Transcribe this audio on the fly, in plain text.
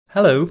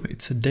Hello,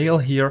 it's Dale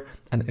here,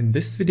 and in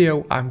this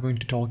video I'm going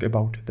to talk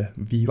about the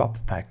VWAP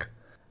pack.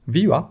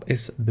 VWAP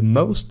is the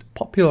most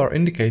popular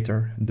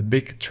indicator the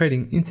big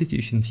trading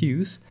institutions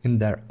use in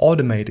their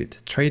automated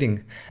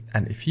trading,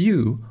 and if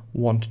you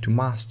want to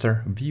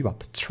master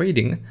VWAP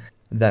trading,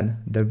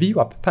 then the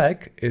VWAP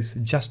pack is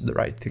just the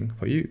right thing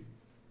for you.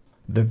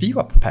 The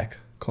VWAP pack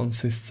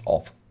consists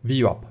of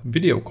VWAP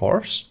video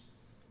course,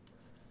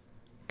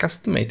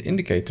 custom-made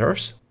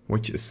indicators,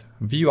 which is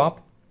VWAP,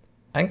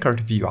 anchored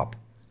VWAP,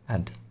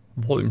 and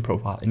volume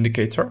profile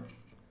indicator,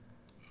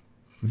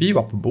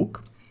 VWAP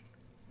book,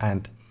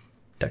 and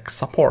tech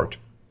support.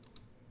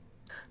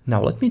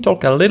 Now let me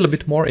talk a little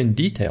bit more in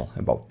detail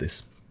about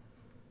this.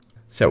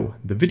 So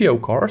the video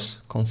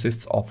course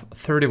consists of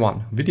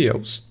 31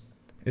 videos.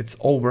 It's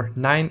over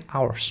 9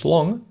 hours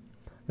long.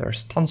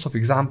 There's tons of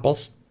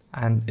examples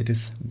and it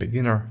is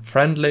beginner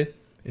friendly.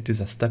 It is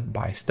a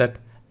step-by-step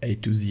A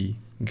to Z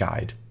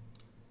guide.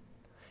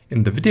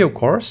 In the video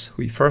course,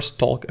 we first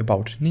talk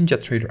about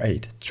NinjaTrader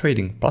 8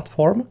 trading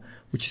platform,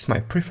 which is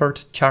my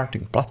preferred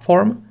charting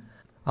platform.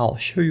 I'll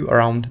show you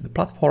around the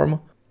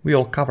platform.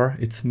 We'll cover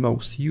its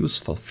most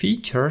useful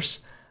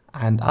features,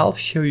 and I'll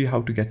show you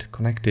how to get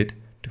connected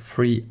to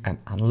free and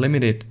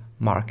unlimited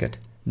market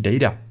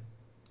data.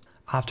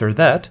 After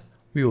that,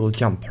 we will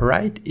jump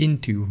right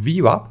into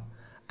VWAP,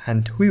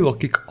 and we will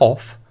kick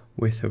off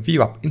with a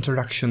VWAP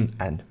introduction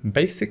and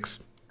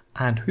basics,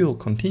 and we will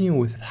continue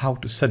with how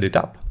to set it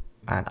up.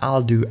 And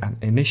I'll do an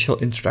initial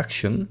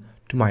introduction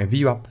to my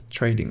VWAP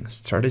trading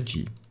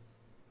strategy.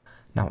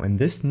 Now in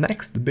this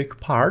next big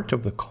part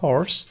of the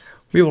course,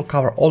 we will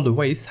cover all the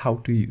ways how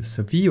to use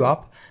a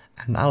VWAP,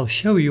 and I'll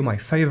show you my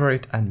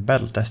favorite and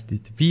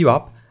battle-tested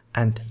VWAP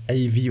and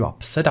AVWAP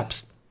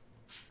setups.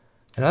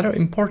 Another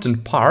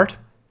important part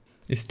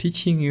is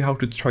teaching you how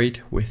to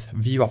trade with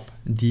VWAP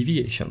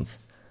deviations.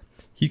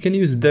 You can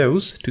use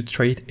those to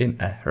trade in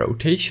a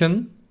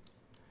rotation,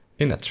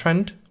 in a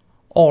trend,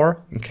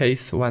 or in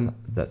case when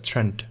the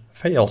trend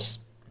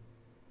fails.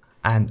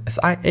 And as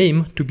I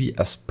aim to be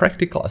as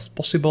practical as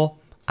possible,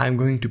 I'm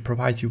going to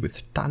provide you with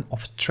a ton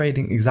of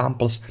trading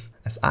examples,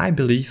 as I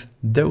believe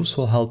those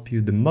will help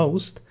you the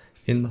most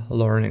in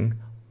learning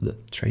the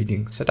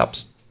trading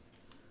setups.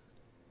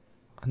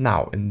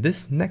 Now in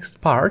this next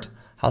part,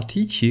 I'll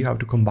teach you how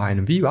to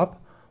combine VWAP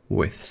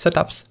with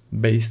setups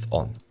based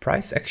on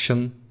price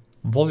action,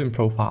 volume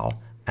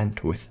profile, and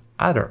with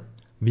other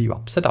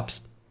VWAP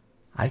setups.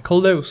 I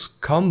call those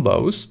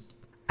combos,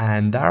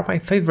 and they are my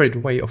favorite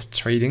way of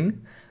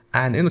trading,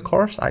 and in the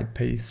course I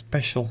pay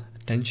special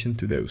attention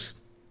to those.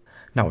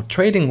 Now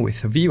trading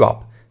with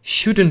VWAP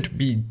shouldn't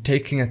be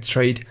taking a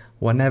trade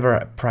whenever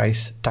a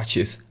price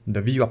touches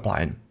the VWAP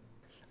line.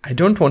 I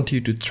don't want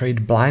you to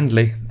trade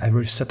blindly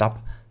every setup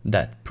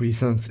that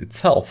presents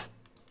itself.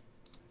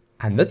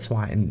 And that's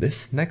why in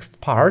this next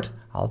part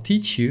I'll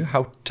teach you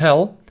how to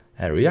tell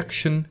a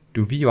reaction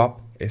to VWAP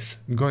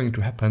is going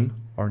to happen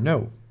or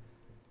no.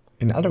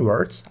 In other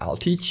words, I'll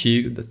teach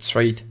you the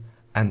trade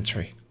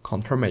entry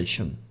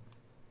confirmation.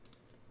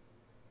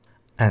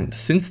 And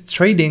since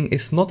trading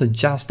is not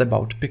just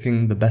about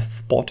picking the best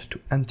spot to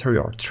enter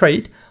your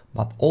trade,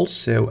 but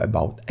also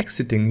about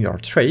exiting your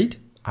trade,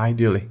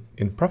 ideally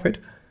in profit,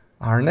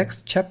 our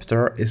next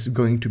chapter is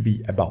going to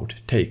be about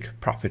take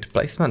profit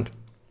placement.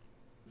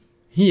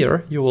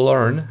 Here you will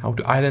learn how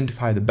to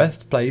identify the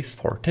best place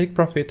for take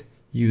profit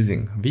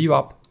using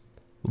VWAP,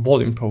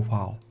 volume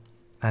profile,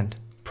 and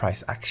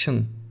price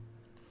action.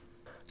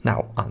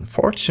 Now,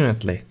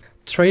 unfortunately,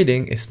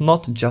 trading is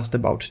not just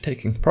about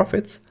taking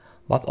profits,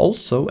 but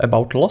also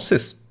about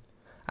losses.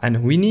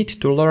 And we need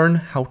to learn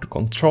how to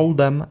control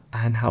them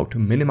and how to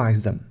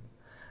minimize them.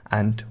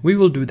 And we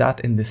will do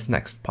that in this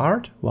next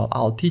part, where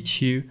I'll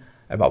teach you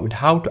about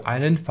how to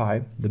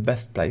identify the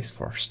best place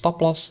for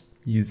stop loss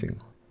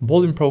using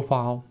volume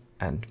profile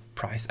and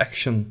price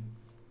action.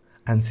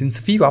 And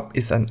since VWAP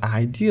is an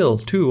ideal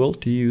tool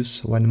to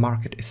use when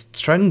market is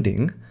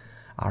trending,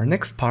 our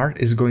next part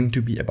is going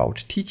to be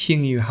about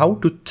teaching you how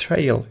to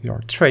trail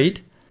your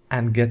trade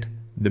and get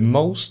the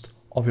most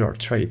of your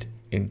trade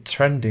in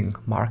trending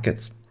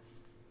markets.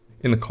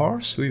 In the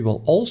course, we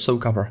will also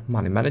cover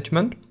money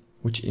management,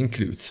 which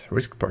includes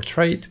risk per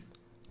trade,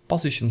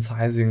 position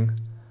sizing,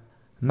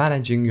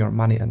 managing your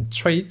money and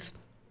trades,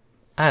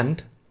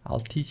 and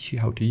I'll teach you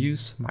how to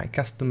use my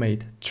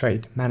custom-made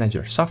trade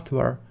manager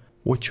software,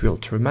 which will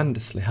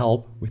tremendously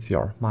help with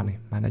your money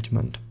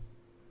management.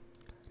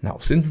 Now,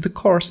 since the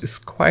course is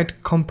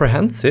quite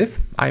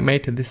comprehensive, I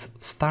made this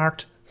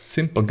start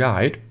simple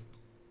guide,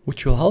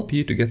 which will help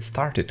you to get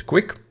started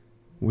quick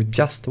with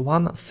just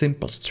one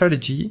simple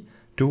strategy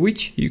to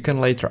which you can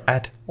later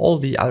add all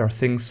the other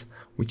things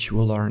which you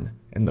will learn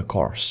in the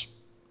course.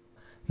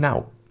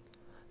 Now,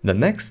 the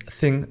next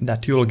thing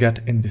that you will get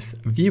in this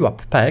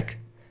VWAP pack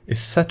is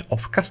a set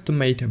of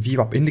custom-made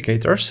VWAP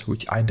indicators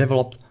which I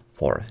developed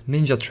for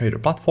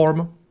NinjaTrader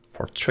platform,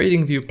 for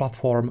TradingView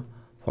platform,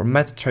 for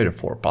MetaTrader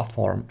 4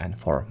 platform, and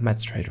for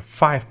MetaTrader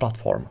 5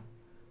 platform.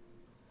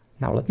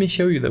 Now let me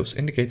show you those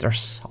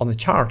indicators on the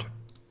chart.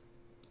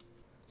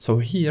 So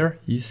here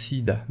you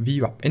see the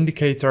VWAP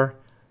indicator.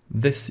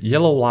 This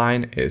yellow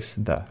line is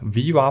the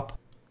VWAP,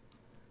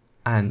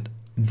 and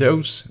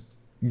those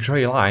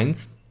gray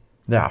lines,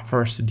 they are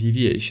first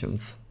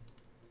deviations.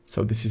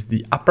 So this is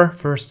the upper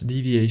first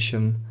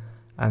deviation,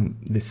 and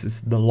this is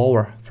the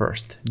lower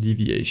first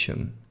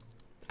deviation.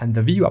 And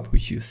the VWAP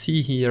which you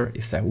see here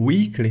is a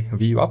weekly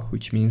VWAP,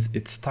 which means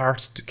it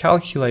starts to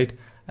calculate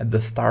at the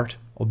start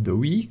of the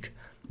week.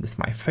 This is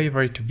my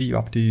favorite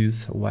VWAP to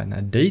use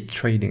when day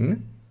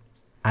trading.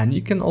 And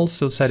you can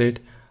also set it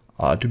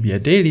to be a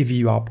daily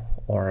VWAP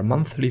or a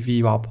monthly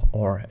VWAP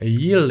or a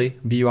yearly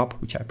VWAP,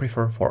 which I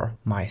prefer for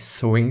my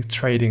swing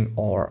trading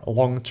or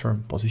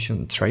long-term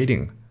position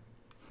trading.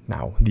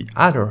 Now, the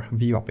other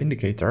VWAP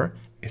indicator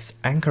is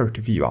anchored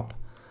VWAP.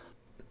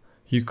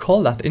 You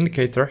call that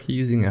indicator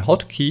using a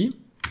hotkey,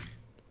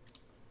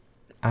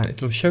 and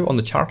it will show on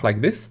the chart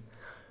like this.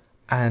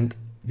 And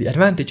the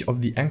advantage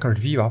of the anchored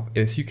VWAP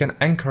is you can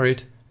anchor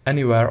it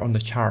anywhere on the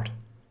chart.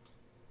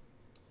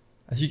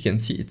 As you can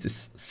see, it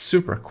is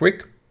super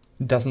quick.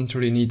 It doesn't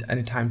really need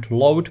any time to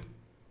load,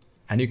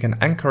 and you can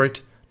anchor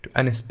it to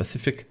any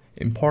specific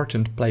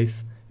important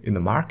place in the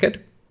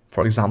market.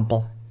 For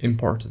example,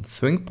 important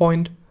swing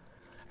point,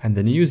 and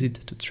then use it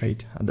to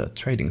trade the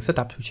trading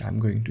setup, which I'm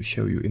going to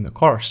show you in the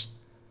course.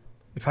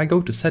 If I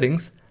go to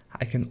settings,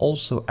 I can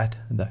also add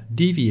the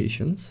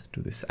deviations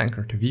to this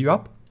anchored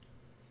VWAP,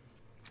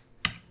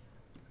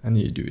 and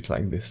you do it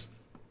like this.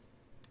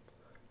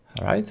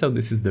 All right, so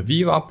this is the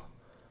VWAP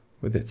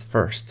with its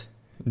first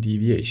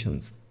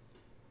deviations.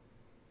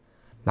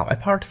 Now,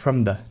 apart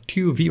from the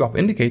two VWAP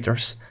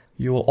indicators,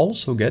 you will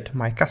also get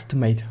my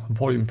custom-made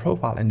volume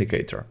profile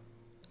indicator.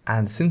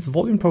 And since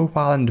volume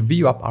profile and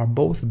VWAP are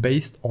both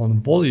based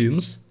on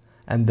volumes,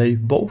 and they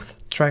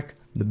both track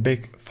the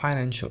big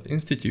financial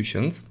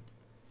institutions,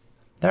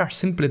 they are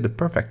simply the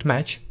perfect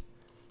match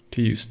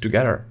to use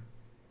together.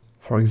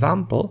 For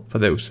example, for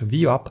those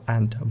VWAP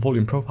and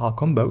volume profile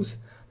combos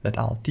that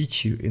I'll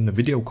teach you in the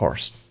video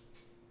course.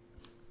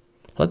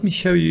 Let me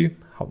show you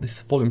how this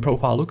volume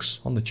profile looks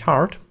on the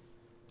chart.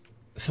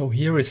 So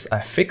here is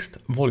a fixed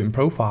volume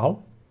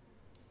profile,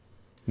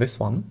 this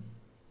one,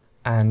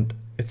 and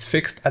it's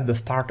fixed at the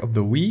start of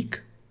the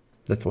week.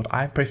 That's what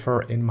I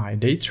prefer in my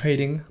day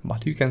trading,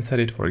 but you can set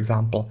it, for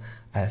example,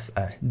 as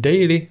a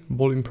daily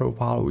volume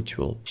profile, which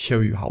will show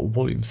you how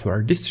volumes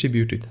were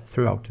distributed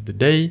throughout the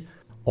day.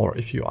 Or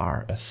if you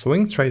are a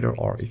swing trader,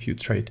 or if you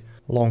trade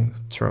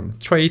long-term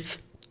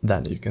trades,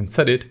 then you can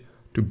set it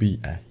to be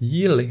a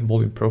yearly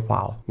volume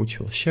profile, which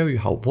will show you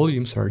how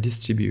volumes are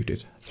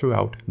distributed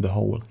throughout the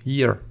whole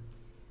year.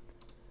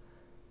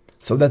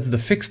 So that's the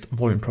fixed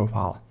volume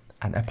profile.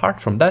 And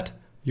apart from that,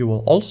 you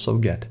will also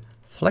get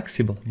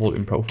flexible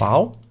volume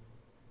profile.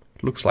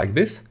 It looks like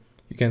this.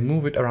 You can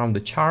move it around the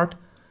chart,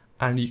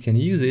 and you can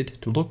use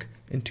it to look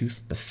into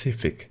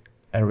specific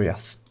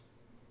areas.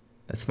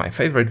 That's my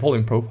favorite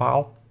volume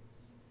profile.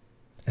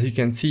 As you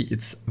can see,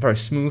 it's very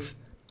smooth,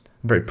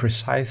 very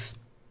precise.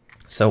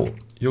 So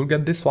you'll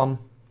get this one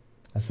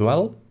as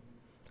well.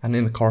 And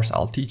in the course,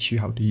 I'll teach you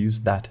how to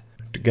use that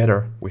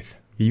together with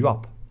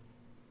VWAP.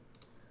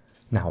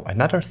 Now,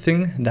 another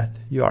thing that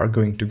you are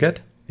going to get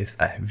is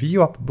a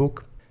VWAP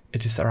book.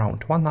 It is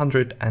around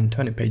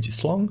 120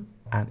 pages long,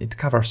 and it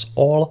covers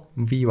all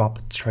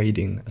VWAP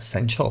trading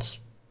essentials.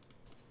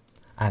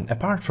 And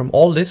apart from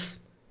all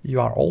this,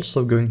 you are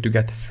also going to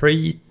get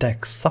free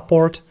tech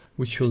support,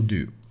 which will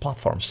do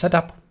platform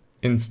setup,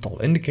 install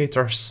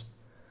indicators,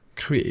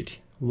 create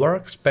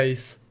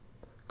workspace,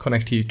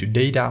 connect you to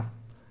data,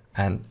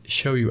 and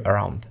show you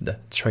around the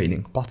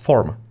trading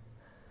platform.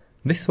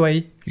 This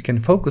way, you can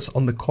focus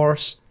on the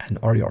course and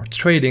or your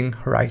trading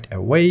right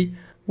away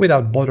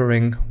without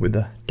bothering with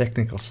the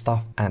technical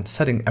stuff and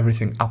setting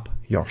everything up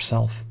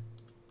yourself.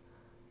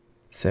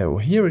 So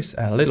here is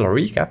a little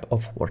recap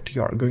of what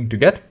you are going to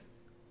get.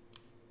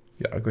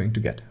 You are going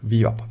to get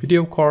VWAP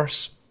video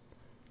course,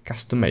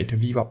 custom-made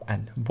VWAP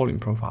and volume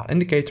profile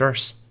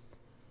indicators,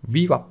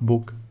 VWAP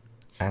book,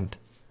 and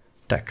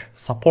tech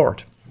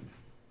support.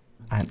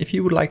 And if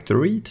you would like to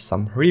read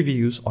some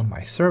reviews on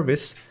my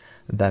service,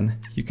 then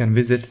you can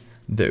visit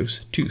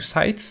those two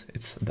sites.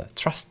 It's the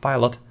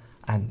Trustpilot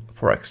and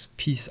Forex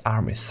Peace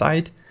Army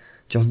site.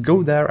 Just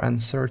go there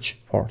and search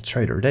for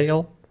Trader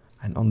Dale.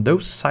 And on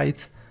those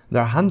sites,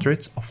 there are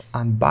hundreds of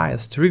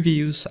unbiased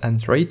reviews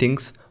and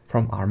ratings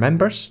from our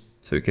members.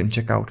 So you can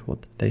check out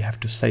what they have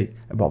to say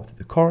about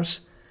the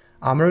course.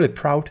 I'm really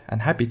proud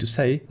and happy to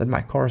say that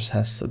my course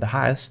has the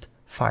highest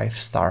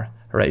 5-star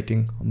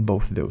rating on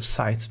both those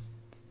sites.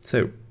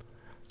 So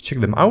check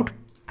them out.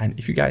 And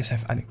if you guys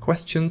have any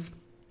questions,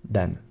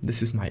 then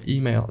this is my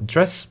email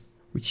address,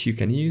 which you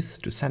can use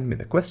to send me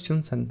the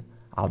questions, and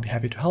I'll be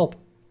happy to help.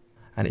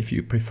 And if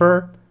you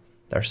prefer,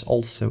 there's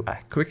also a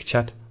quick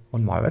chat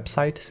on my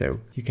website, so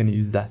you can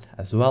use that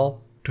as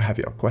well to have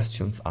your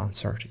questions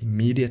answered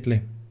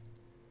immediately.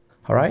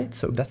 Alright,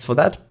 so that's for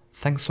that.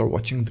 Thanks for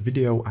watching the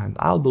video, and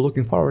I'll be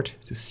looking forward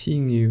to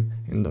seeing you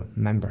in the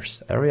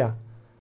members area.